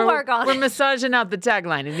on it. We'll work on We're it. massaging out the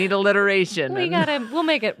tagline. It need alliteration. We'll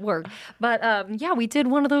make it work. But yeah, we did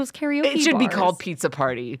one of those karaoke It should be bars. called Pizza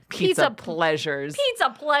Party. Pizza Pleasures.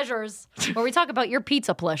 Pizza pleasures, where we talk about your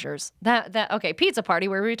pizza pleasures. Okay, pizza party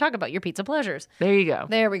where we talk about your pizza pleasures. There you go.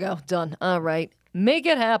 There we go. Done. All right. Make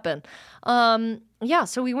it happen. Yeah,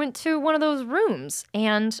 so we went to one of those rooms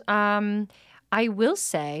and I will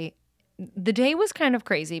say the day was kind of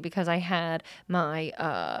crazy because I had my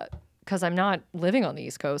because I'm not living on the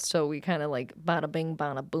East Coast, so we kind of like bada bing,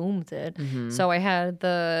 bada boom did. So I had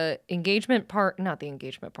the not the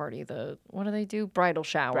engagement party, what do they do? Bridal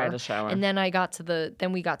shower. Bridal shower. And then we got to the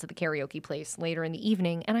karaoke place later in the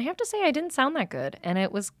evening, and I have to say I didn't sound that good, and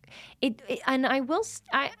it's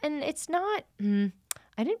not.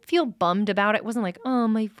 I didn't feel bummed about it. It wasn't like, oh,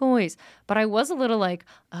 my voice. But I was a little like,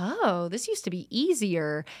 oh, this used to be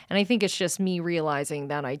easier. And I think it's just me realizing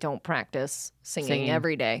that I don't practice singing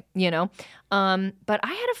every day, you know? But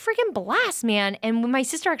I had a freaking blast, man. And when my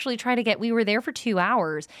sister actually we were there for 2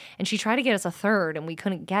 hours, and she tried to get us a third, and we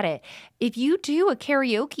couldn't get it. If you do a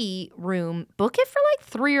karaoke room, book it for like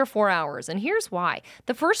 3 or 4 hours. And here's why.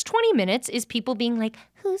 The first 20 minutes is people being like,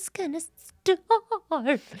 who's gonna start?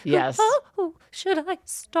 Yes. Oh, should I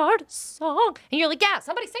start a song? And you're like, yeah,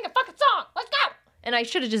 somebody sing a fucking song. Let's go. And I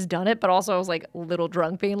should have just done it, but also I was like a little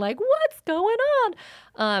drunk being like, what's going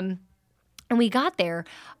on? And we got there.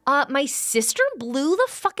 My sister blew the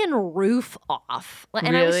fucking roof off.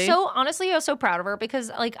 And Really? I was so proud of her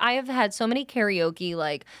because like I have had so many karaoke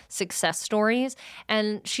like success stories,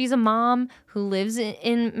 and she's a mom who lives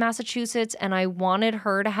in Massachusetts, and I wanted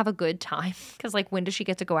her to have a good time because like when does she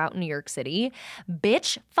get to go out in New York City?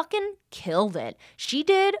 Bitch fucking killed it. She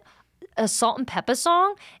did a Salt and Pepper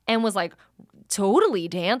song and was like totally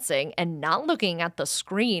dancing and not looking at the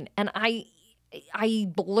screen. And I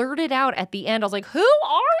blurted out at the end, I was like, who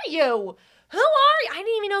are you? Who are you? I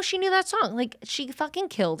didn't even know she knew that song. Like, she fucking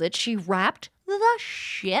killed it. She rapped the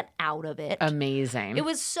shit out of it. Amazing. It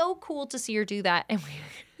was so cool to see her do that. And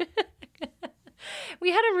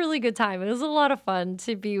we had a really good time. It was a lot of fun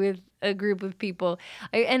to be with a group of people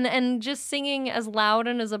and just singing as loud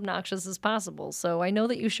and as obnoxious as possible. So I know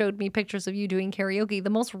that you showed me pictures of you doing karaoke. The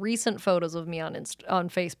most recent photos of me on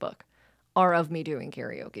Facebook are of me doing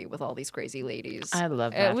karaoke with all these crazy ladies. I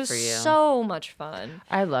love that It was for you. so much fun.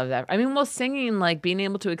 I love that. I mean, well, singing, like being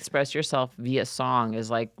able to express yourself via song is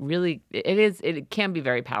like really, it can be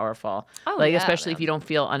very powerful. Oh, like, yeah, especially man. if you don't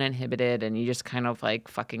feel uninhibited and you just kind of like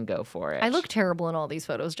fucking go for it. I look terrible in all these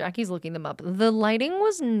photos. Jackie's looking them up. The lighting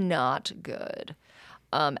was not good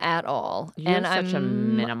at all. You have such a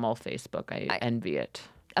minimal Facebook. I envy it.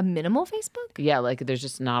 a minimal Facebook? Yeah, like there's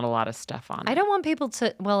just not a lot of stuff on it. I don't want people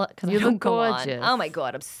to, well, because I You don't look go on. gorgeous. Oh my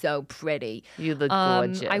God, I'm so pretty. You look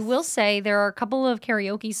gorgeous. I will say there are a couple of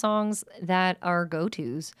karaoke songs that are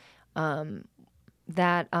go-tos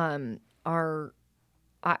that are,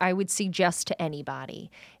 I would suggest to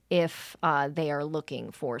anybody if they are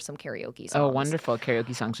looking for some karaoke songs. Oh, wonderful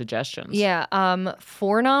karaoke song suggestions. Yeah,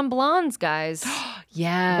 Four Non-Blondes, guys.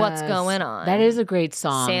 Yeah. What's going on? That is a great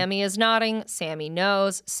song. Sammy is nodding. Sammy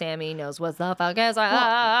knows. Sammy knows what the fuck is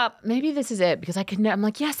up. Maybe this is it because I'm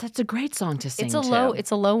like, yes, that's a great song to sing.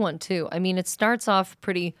 It's a low one too. I mean, it starts off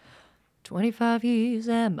pretty 25 years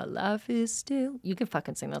and my life is still. You can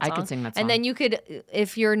fucking sing that song. I can sing that song. And then you could,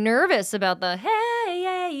 if you're nervous about the hey,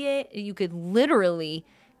 yeah, yeah, you could literally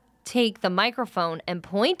take the microphone and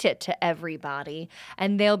point it to everybody,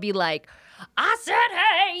 and they'll be like, I said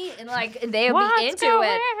hey, and like they'll be into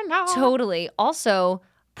it. on? Totally. Also,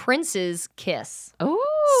 Prince's Kiss. Ooh.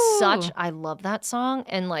 I love that song,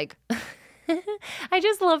 and like I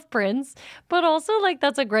just love Prince, but also like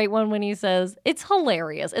that's a great one when he says, it's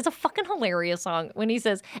hilarious. It's a fucking hilarious song when he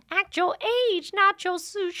says, act your age, not your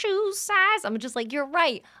shoe size. I'm just like, you're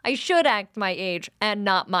right. I should act my age and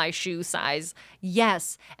not my shoe size.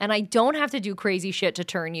 Yes. And I don't have to do crazy shit to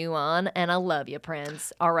turn you on. And I love you,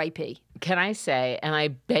 Prince. R.I.P. Can I say, and I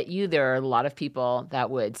bet you there are a lot of people that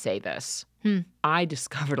would say this. I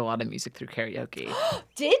discovered a lot of music through karaoke.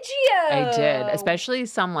 Did you? I did, especially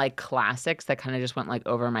some like classics that kind of just went like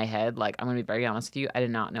over my head. Like, I'm going to be very honest with you. I did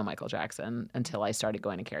not know Michael Jackson until I started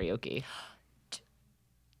going to karaoke.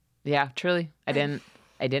 Yeah, truly. I didn't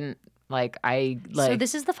So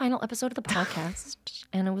this is the final episode of the podcast,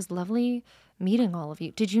 and it was lovely meeting all of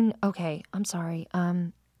you. Did you? Okay, I'm sorry.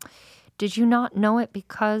 Did you not know it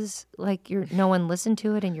because like no one listened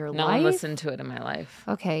to it in your life? No one listened to it in my life.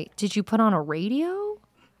 Okay. Did you put on a radio?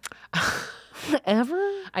 Ever?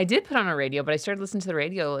 I did put on a radio, but I started listening to the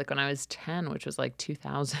radio like when I was 10, which was like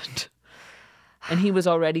 2000. And he was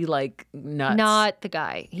already like nuts. Not the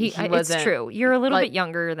guy. It's wasn't- true. You're a little like, bit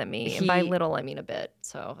younger than me. And by little, I mean a bit.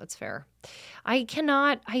 So it's fair. Okay.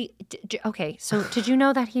 So did you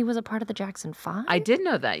know that he was a part of the Jackson 5? I did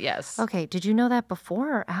know that, yes. Okay. Did you know that before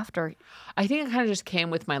or after? I think it kind of just came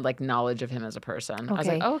with my like knowledge of him as a person. I was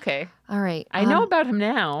like, Okay. oh, okay. All right. I know about him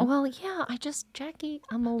now. Well, yeah, Jackie,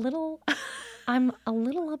 I'm a little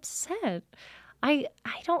upset. I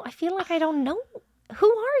feel like I don't know. Who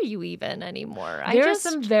are you even anymore? I'm not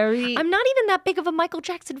even that big of a Michael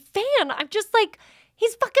Jackson fan. I'm just like,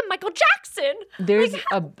 he's fucking Michael Jackson.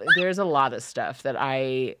 There's a lot of stuff that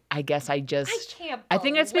I guess I can't I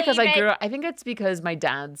think it's because believe it. I think it's because my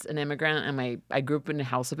dad's an immigrant and I grew up in a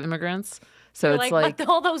house of immigrants. So You're it's like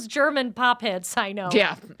all those German pop hits I know.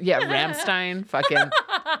 yeah, Rammstein, fucking.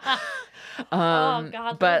 Oh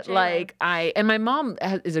God. But Jay. like my mom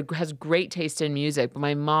has great taste in music. But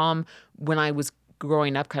my mom, when I was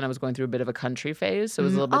growing up, kind of was going through a bit of a country phase, so it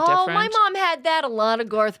was a little bit different. Oh, my mom had that. A lot of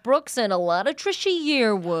Garth Brooks and a lot of Trisha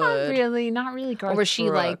Yearwood. Not really. Garth Or was she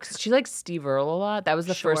Brooks. She liked Steve Earle a lot. That was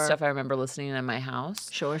the Sure. first stuff I remember listening in my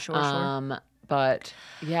house. Sure. But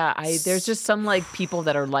yeah, there's just some like people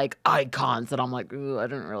that are like icons that I'm like, ooh, I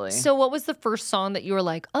don't really. So what was the first song that you were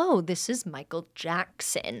like, oh, this is Michael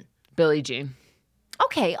Jackson? Billie Jean.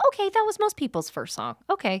 Okay, that was most people's first song.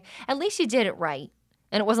 Okay, at least you did it right.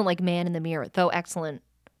 And it wasn't like Man in the Mirror, though an excellent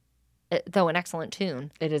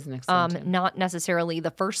tune. It is an excellent tune. Not necessarily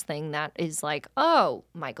the first thing that is like, oh,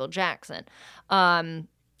 Michael Jackson.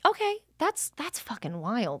 Okay, that's fucking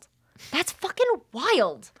wild. That's fucking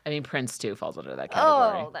wild. I mean, Prince too falls under that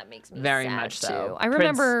category. Oh, that makes me Very sad, much so. too. I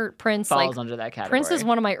remember Prince falls under that category. Prince is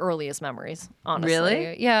one of my earliest memories, honestly.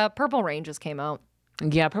 Really? Yeah, Purple Rain just came out.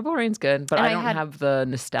 Yeah, Purple Rain's good, but And I don't have the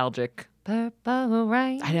nostalgic. Purple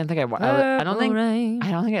Rain. I don't think Purple Rain.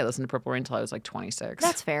 I don't think I listened to Purple Rain until I was like 26.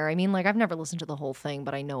 That's fair. I mean, like I've never listened to the whole thing,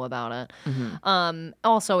 but I know about it. Mm-hmm.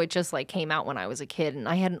 Also, it just like came out when I was a kid, and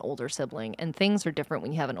I had an older sibling, and things are different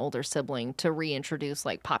when you have an older sibling to reintroduce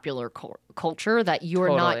like popular culture that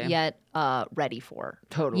you're not Totally. yet ready for.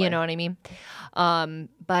 Totally. You know what I mean?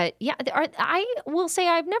 But yeah, I will say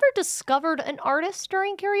I've never discovered an artist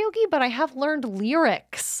during karaoke, but I have learned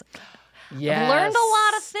lyrics. Yes. I've learned a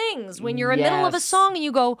lot of things when you're in the middle of a Yes. song and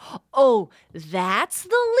you go, oh, that's the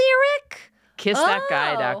lyric?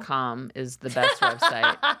 KissThatGuy.com is the best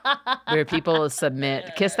website where people submit.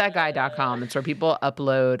 KissThatGuy.com. It's where people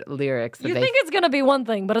upload lyrics. That You think it's going to be one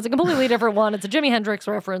thing, but it's a completely different one. It's a Jimi Hendrix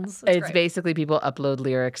reference. It's great. basically people upload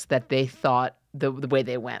lyrics that they thought the way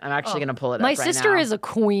they went. I'm actually going to pull it up My right sister now. is a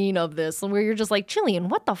queen of this, where you're just like, Jillian,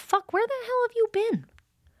 what the fuck? Where the hell have you been?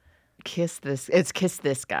 It's Kiss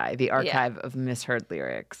This Guy, the archive of misheard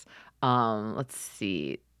lyrics. Let's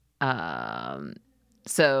see.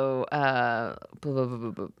 So blah, blah,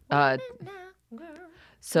 blah, blah, blah.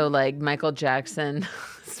 So like Michael Jackson,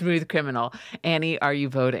 Smooth Criminal. Annie, are you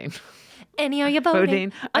voting? Annie, are you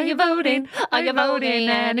voting? Are you voting? Are you voting,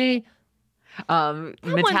 Annie?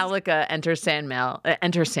 Metallica, Enter Sandman,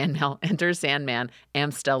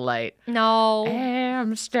 Amstel Light. No.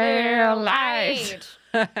 Amstel Light.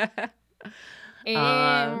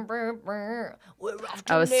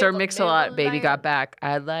 Sir Mix-a-Lot, Baby Got Back.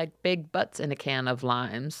 I like big butts in a can of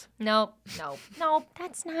limes. No, that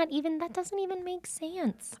doesn't even make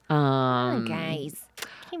sense. Come on, guys.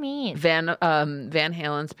 Come in. Van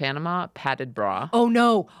Halen's Panama, Padded Bra. Oh,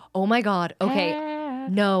 no. Oh, my God. Okay.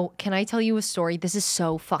 No, can I tell you a story? This is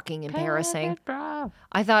so fucking embarrassing. Padded Bra.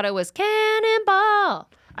 I thought it was Cannonball.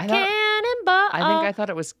 Cannonball. I thought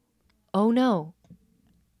it was... Oh, no.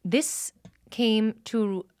 This came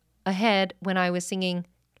to a head when I was singing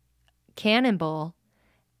Cannonball,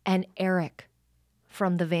 and Eric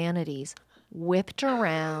from the Vanities whipped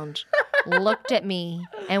around, looked at me,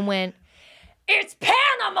 and went, "It's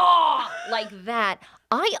Panama!" Like that.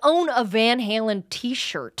 I own a Van Halen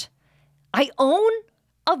t-shirt.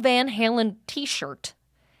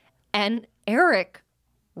 And Eric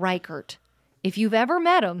Reichert, if you've ever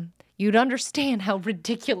met him, you'd understand how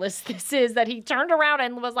ridiculous this is that he turned around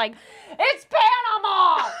and was like, "It's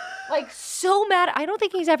Panama!" Like, so mad. I don't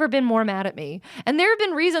think he's ever been more mad at me. And there have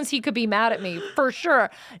been reasons he could be mad at me, for sure.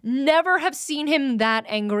 Never have seen him that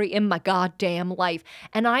angry in my goddamn life.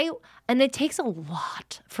 And it takes a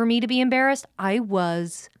lot for me to be embarrassed. I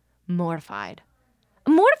was mortified.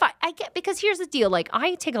 Because here's the deal. Like,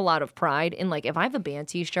 I take a lot of pride in, like, if I have a band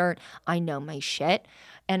t-shirt, I know my shit.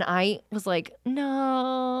 And I was like,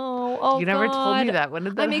 no. Oh, you never told me God. that. When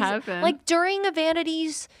did that happen? Like, during a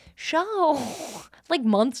Vanities show, like,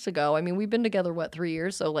 months ago. I mean, we've been together, 3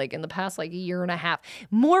 years? So, like, in the past, like, a year and a half.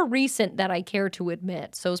 More recent than I care to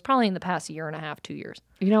admit. So, it's probably in the past year and a half, 2 years.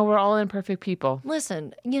 We're all imperfect people.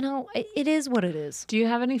 Listen, it is what it is. Do you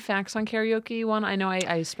have any facts on karaoke you want? I know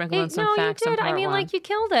I sprinkled on some facts. No, you did. I mean, like, you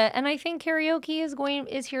killed it. And I think karaoke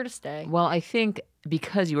is here to stay. Well, I think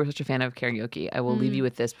because you were such a fan of karaoke, I will leave you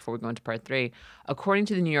with this before we go into part 3. According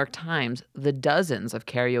to the New York Times, the dozens of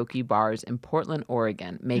karaoke bars in Portland,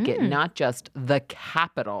 Oregon make it not just the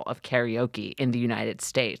capital of karaoke in the United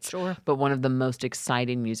States, but one of the most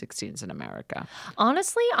exciting music scenes in America.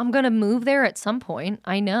 Honestly, I'm going to move there at some point.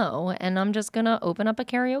 I know. And I'm just going to open up a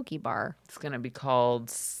karaoke bar. It's going to be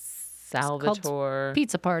called Salvatore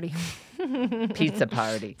Pizza Party. Pizza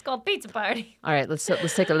Party. It's called Pizza Party. All right, let's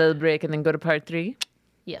take a little break and then go to part 3.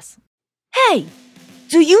 Yes. Hey,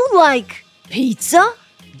 do you like pizza?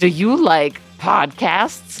 Do you like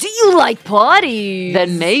podcasts? Do you like parties?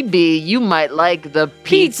 Then maybe you might like the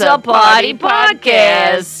Pizza Party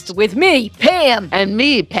Podcast. With me, Pam. And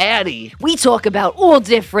me, Patty. We talk about all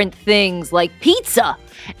different things like pizza.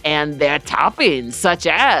 And their toppings such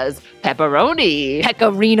as pepperoni,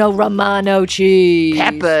 Pecorino Romano cheese,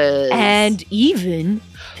 peppers, and even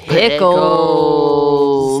pickles.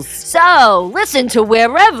 So, listen to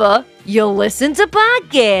wherever you listen to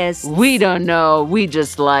podcasts. We don't know. We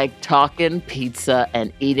just like talking pizza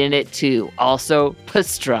and eating it too. Also,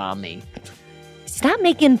 pastrami. Stop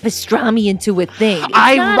making pastrami into a thing.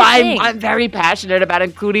 I'm very passionate about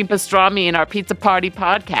including pastrami in our Pizza Party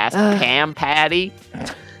podcast. Pam, Patty.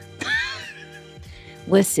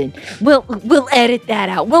 Listen, we'll edit that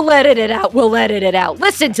out. We'll edit it out.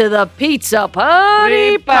 Listen to the Pizza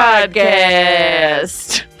Party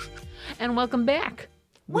Podcast. And welcome back.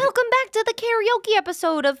 Welcome back to the karaoke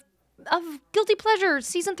episode of Guilty Pleasure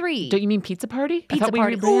Season 3. Don't you mean Pizza Party? Pizza I thought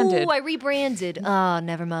Party. we rebranded. Ooh, I rebranded.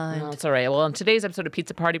 Never mind. No, it's all right. Well, on today's episode of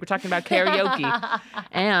Pizza Party, we're talking about karaoke.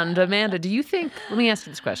 And Amanda, do you think? Let me ask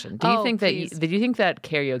you this question: Do you think that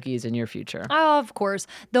karaoke is in your future? Oh, of course.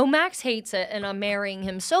 Though Max hates it, and I'm marrying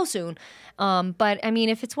him so soon. But I mean,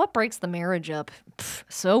 if it's what breaks the marriage up,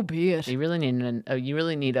 so be it. You really need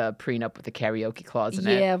a prenup with a karaoke clause in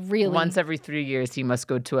it. Yeah, really. Once every 3 years, he must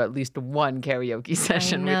go to at least one karaoke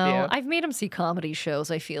session with you. I've made him see comedy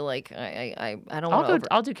shows. I feel like I don't want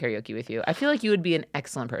to. I'll do karaoke with you. I feel like you would be an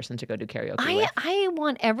excellent person to go do karaoke with. I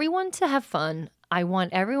want everyone to have fun. I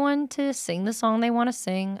want everyone to sing the song they want to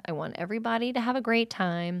sing. I want everybody to have a great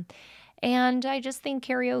time. And I just think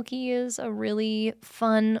karaoke is a really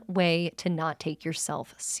fun way to not take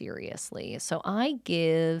yourself seriously. So I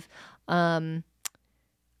give 11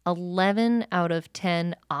 out of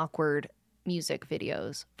 10 awkward music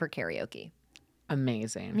videos for karaoke.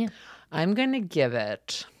 Amazing. Yeah. I'm going to give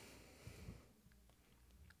it...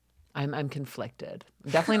 I'm conflicted.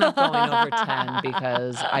 Definitely not going over 10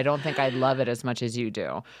 because I don't think I love it as much as you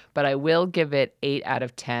do. But I will give it 8 out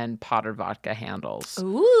of 10 Potter vodka handles.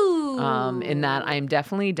 Ooh. In that I'm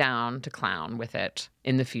definitely down to clown with it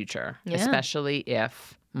in the future, especially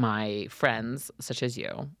if my friends, such as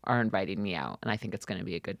you, are inviting me out, and I think it's going to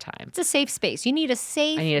be a good time. It's a safe space. You need a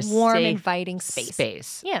safe, warm, inviting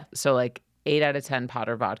space. Yeah. So like 8 out of 10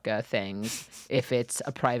 Potter vodka things. If it's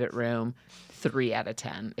a private room, 3 out of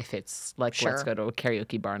 10. If it's like, let's go to a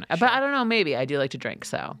karaoke bar. But I don't know, maybe. I do like to drink,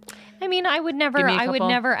 so. I mean, I would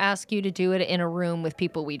never ask you to do it in a room with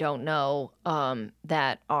people we don't know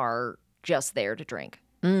that are just there to drink.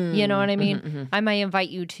 You know what I mean? I might invite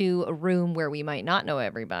you to a room where we might not know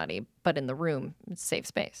everybody, but in the room, it's safe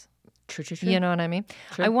space. True. You know what I mean?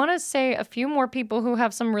 True. I want to say a few more people who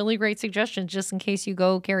have some really great suggestions just in case you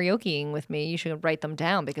go karaokeing with me. You should write them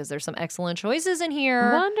down because there's some excellent choices in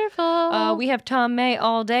here. Wonderful. We have Tom May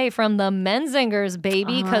all day from the Menzingers,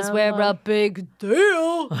 baby, because we're a big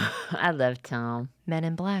deal. I love Tom. Men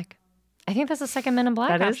in Black. I think that's the second Men in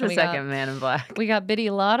Black. That is the second Man in Black. We got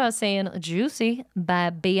Biddy Lotta saying Juicy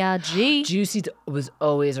by B.I.G. Juicy was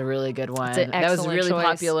always a really good one. That was really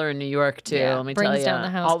popular in New York, too. Yeah, let me tell you. down the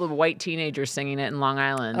house. All the white teenagers singing it in Long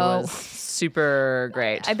Island was super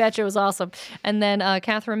great. I bet you it was awesome. And then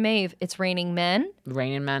Catherine Maeve, It's Raining Men.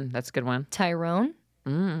 Raining Men, that's a good one. Tyrone.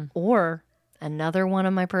 Or another one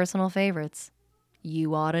of my personal favorites,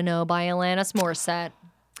 You Ought to Know by Alanis Morissette.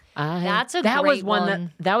 That's a great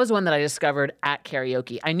one. That was one that I discovered at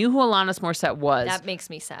karaoke. I knew who Alanis Morissette was. That makes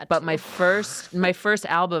me sad. But my first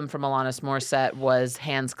album from Alanis Morissette was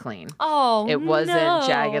Hands Clean. Oh, it wasn't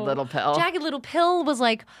Jagged Little Pill. Jagged Little Pill was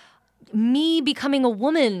like me becoming a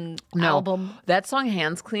woman album. That song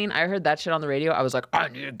Hands Clean, I heard that shit on the radio. I was like, I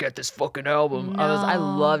need to get this fucking album. I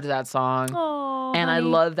loved that song. Oh, and I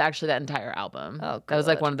loved actually that entire album. Oh, that was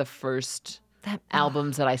like one of the first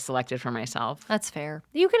albums that I selected for myself. That's fair.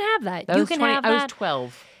 You can have that. You can have that. I was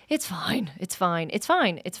 12. It's fine. It's fine. It's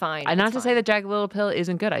fine. It's fine. And not to say that Jagged Little Pill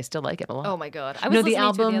isn't good. I still like it a lot. Oh my God. I was listening to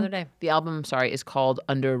it the other day. The album, is called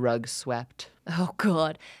Under Rug Swept. Oh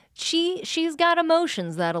God. She's got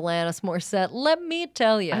emotions, that Alanis Morissette. Let me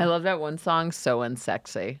tell you. I love that one song, So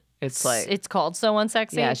Unsexy. It's called So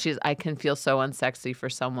Unsexy? Yeah, I can feel so unsexy for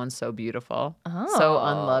someone so beautiful. So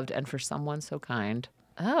unloved, and for someone so kind.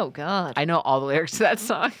 Oh, God. I know all the lyrics to that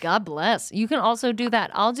song. God bless. You can also do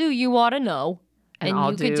that. I'll do You Ought to Know. And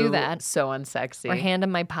you could do that. So Unsexy. Or Hand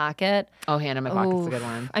in My Pocket. Oh, Hand in My Pocket's a good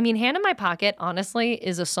one. I mean, Hand in My Pocket, honestly,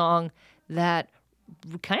 is a song that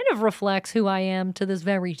kind of reflects who I am to this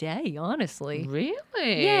very day, honestly.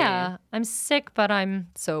 Really? Yeah. I'm sick, but I'm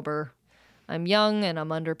sober. I'm young and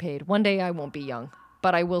I'm underpaid. One day I won't be young,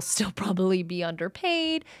 but I will still probably be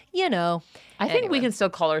underpaid, you know. I think we can still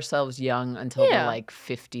call ourselves young until we're like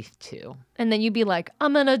 52. And then you'd be like,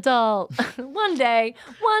 I'm an adult. One day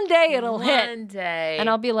it'll hit. One day. And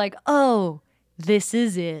I'll be like, oh, this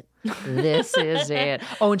is it. This is it.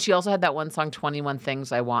 Oh, and she also had that one song, 21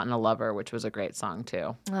 Things I Want in a Lover, which was a great song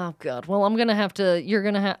too. Oh, God. Well,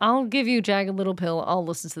 I'll give you Jagged Little Pill. I'll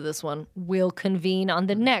listen to this one. We'll convene on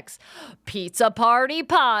the next Pizza Party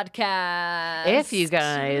podcast. If you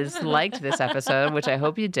guys liked this episode, which I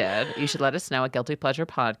hope you did, you should let us know at Guilty Pleasure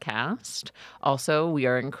Podcast. Also, we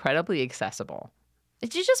are incredibly accessible. You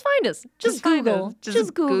just find us. Just Google.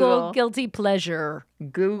 Just Google Guilty Pleasure.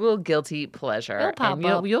 Google Guilty Pleasure. It'll pop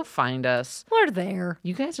up. You'll find us. We're there.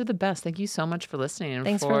 You guys are the best. Thank you so much for listening. And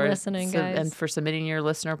Thanks for listening, guys. And for submitting your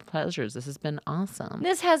listener pleasures. This has been awesome.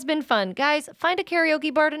 This has been fun. Guys, find a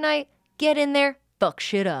karaoke bar tonight. Get in there. Fuck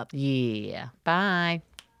shit up. Yeah. Bye.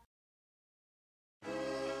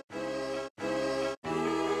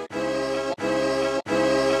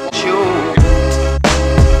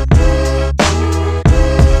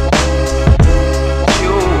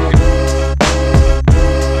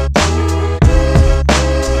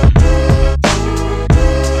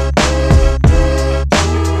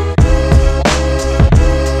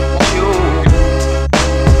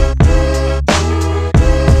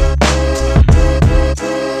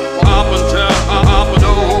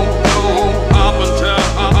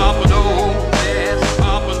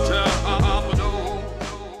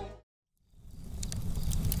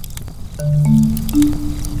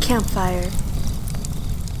 Campfire.